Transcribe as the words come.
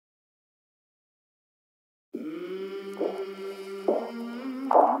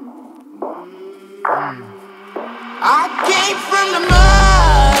came from the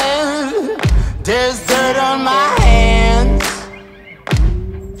mud. There's dirt on my hands.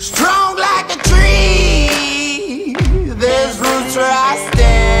 Strong like a tree. There's roots where I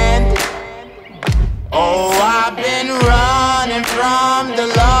stand. Oh, I've been running from the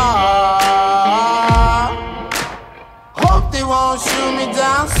law. Hope they won't shoot me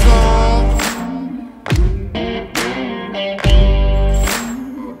down soon.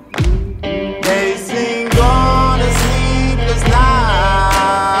 They sing on a sleepless night.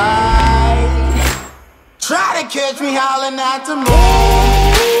 Try to catch me howling at the moon.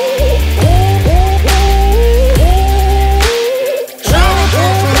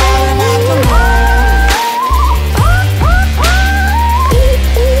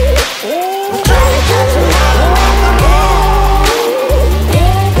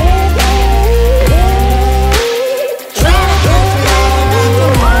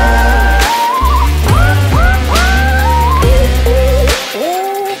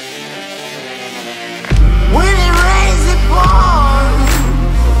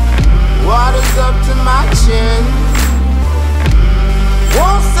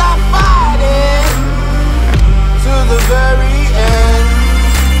 Won't stop fighting to the very end.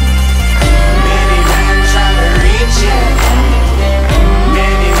 Many men try to reach it,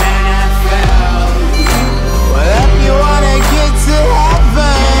 many men have failed. Well, if you wanna get to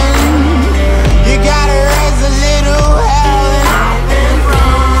heaven, you gotta raise a little hell. And I've been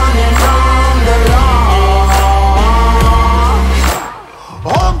running from the law.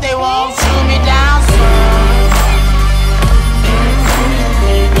 Hope they won't shoot me down soon.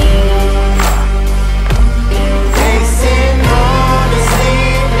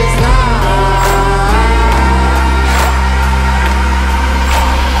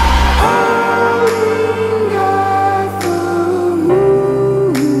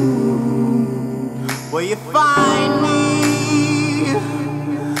 Will you find me?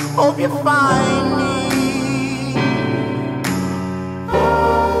 Hope you find me.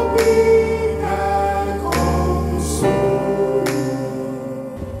 I'll be back home soon.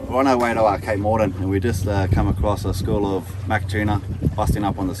 We're on our way to Cape Moreton, and we just come across a school of mac tuna busting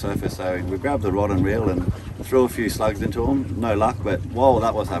up on the surface. So we grabbed the rod and reel and threw a few slugs into them. No luck, but while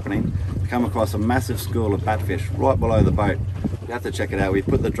that was happening, we come across a massive school of batfish right below the boat. You have to check it out. We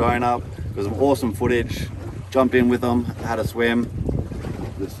put the drone up. It was some awesome footage. Jumped in with them, had a swim.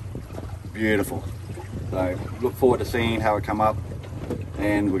 It was beautiful. So look forward to seeing how it come up,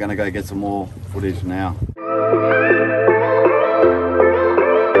 and we're going to go get some more footage now.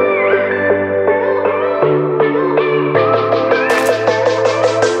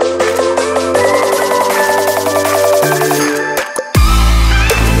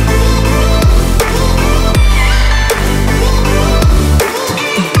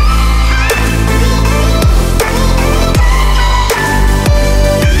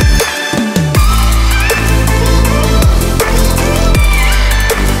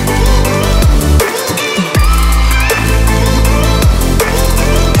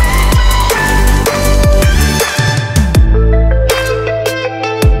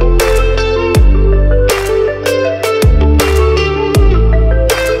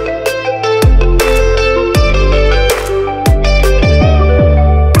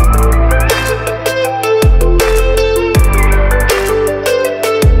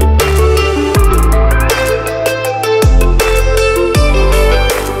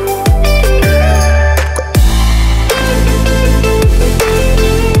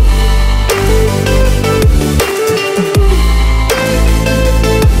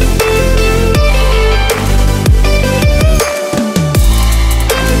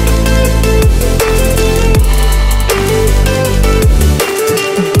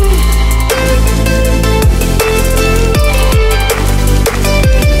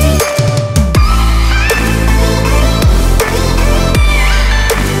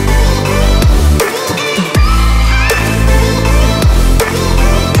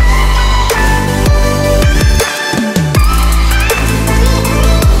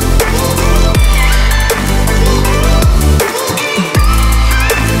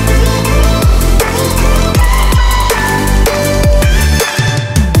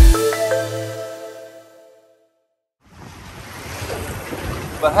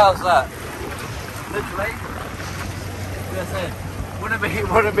 But how's that? Literally, as I said,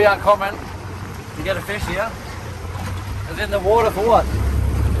 wouldn't it be uncommon to get a fish here? It's in the water for what?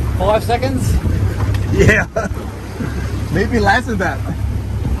 5 seconds? Yeah, maybe less than that.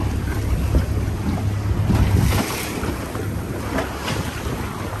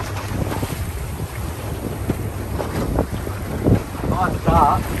 Nice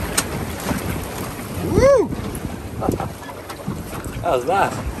start. Woo! How's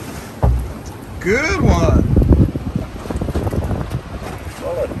that? Good one.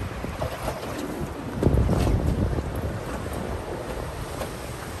 Solid.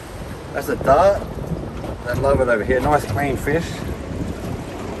 That's a dart. I love it over here. Nice clean fish.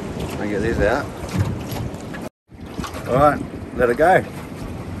 I'll get these out. Alright, let it go.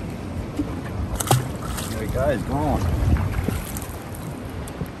 There it goes, gone.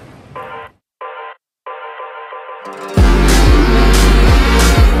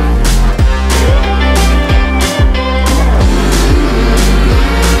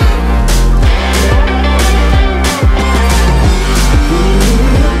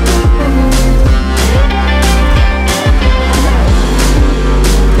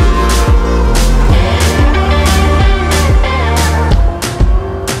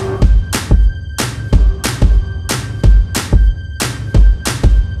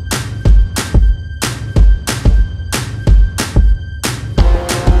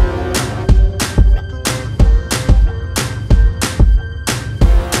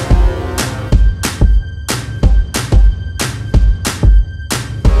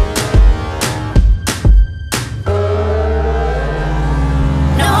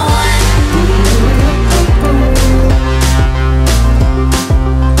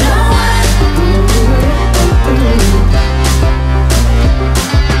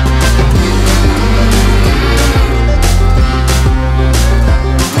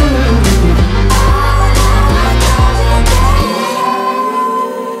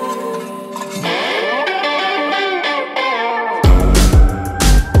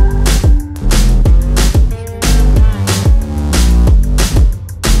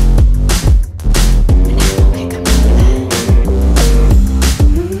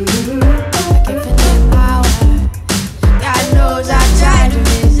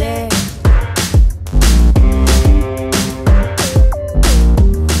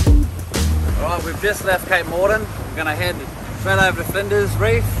 Just left Cape Moreton. We're going to head straight over to Flinders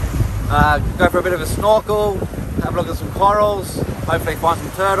Reef, go for a bit of a snorkel, have a look at some corals, hopefully find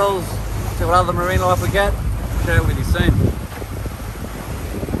some turtles, see what other marine life we get. Share it with you soon.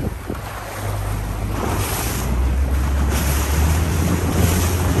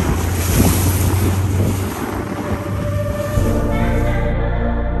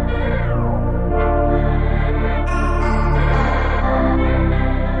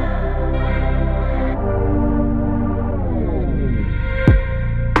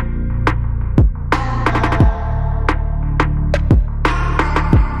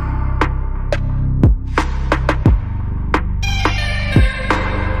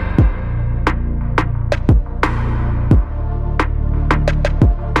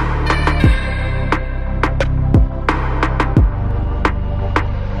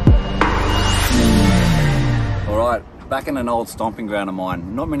 Back in an old stomping ground of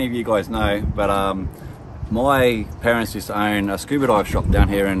mine. Not many of you guys know, but my parents used to own a scuba dive shop down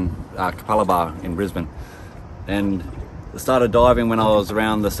here in Capalaba in Brisbane, and I started diving when I was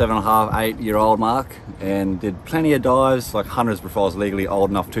around the 7.5, 8-year-old mark, and did plenty of dives, like hundreds before I was legally old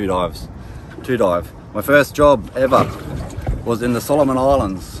enough to dive. My first job ever was in the Solomon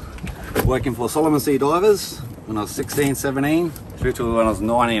Islands, working for Solomon Sea Divers when I was 16, 17, through to when I was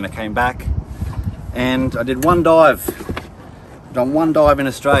 19. I came back and I did one dive. Done one dive in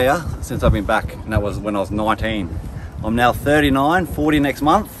Australia since I've been back, and that was when I was 19. I'm now 39, 40 next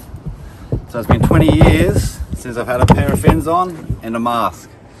month. So it's been 20 years since I've had a pair of fins on and a mask.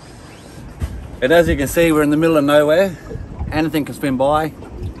 And as you can see, we're in the middle of nowhere. Anything can swim by.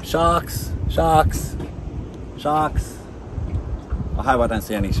 Sharks, sharks, sharks. I hope I don't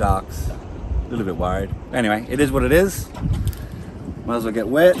see any sharks. A little bit worried. Anyway, it is what it is. Might as well get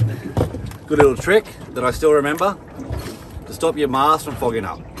wet. Good little trick that I still remember, to stop your mask from fogging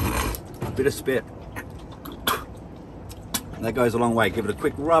up. A bit of spit. And that goes a long way. Give it a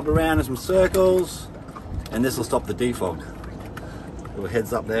quick rub around in some circles, and this will stop the defog. Little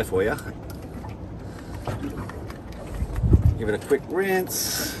heads up there for you. Give it a quick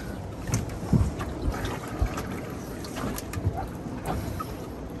rinse.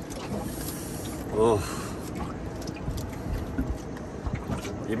 Oh.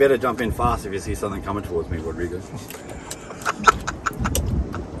 You better jump in fast if you see something coming towards me, Rodrigo.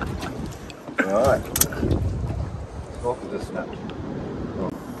 Alright. Off with this snap.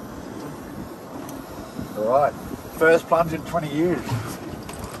 Alright. First plunge in 20 years.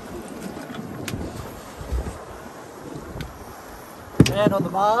 And on the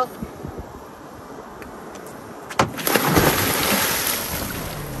mask.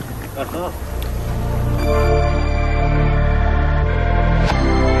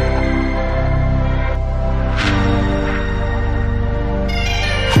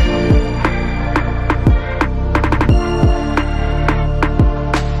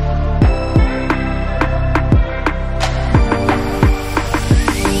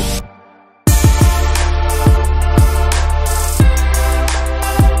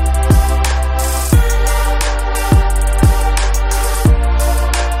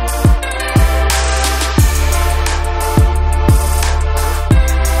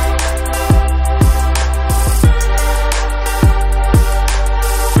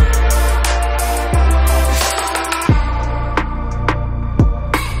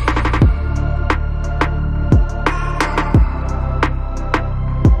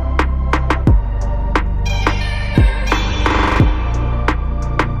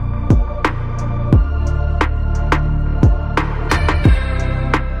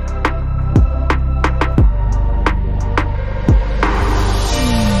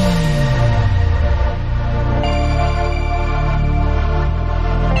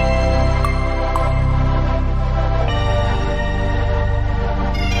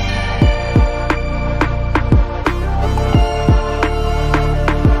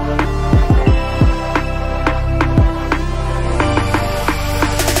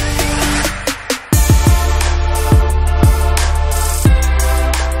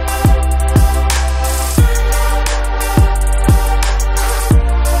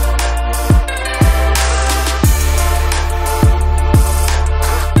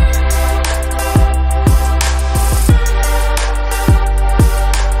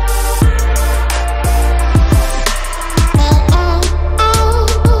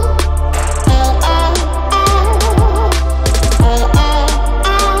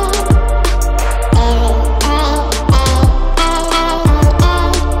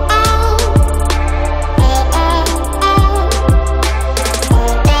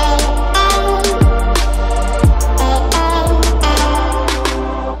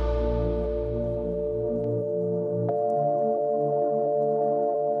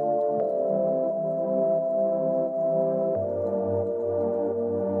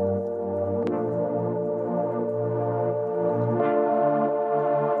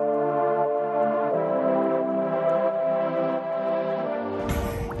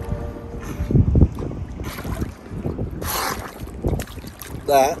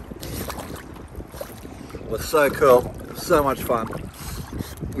 that was so cool, so much fun.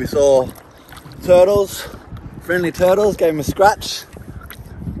 We saw turtles, friendly turtles, gave them a scratch.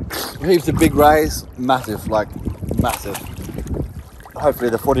 Heaps of big rays, massive, like massive. Hopefully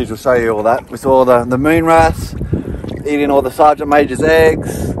the footage will show you all that. We saw the moon wrasse eating all the Sergeant Major's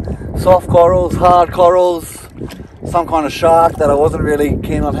eggs, soft corals, hard corals, some kind of shark that I wasn't really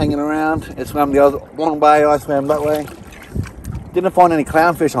keen on hanging around. It swam the other long bay, I swam that way. Didn't find any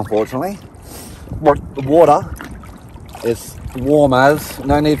clownfish, unfortunately. But the water is warm as,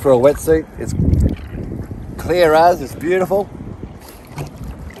 no need for a wetsuit. It's clear as, it's beautiful.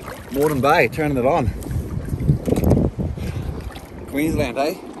 Moreton Bay, turning it on. Queensland,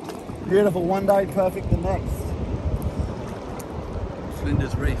 eh? Beautiful one day, perfect the next.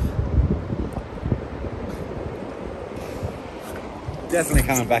 Flinders Reef. Definitely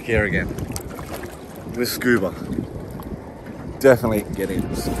coming back here again with scuba. Definitely get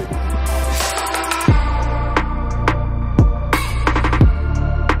in.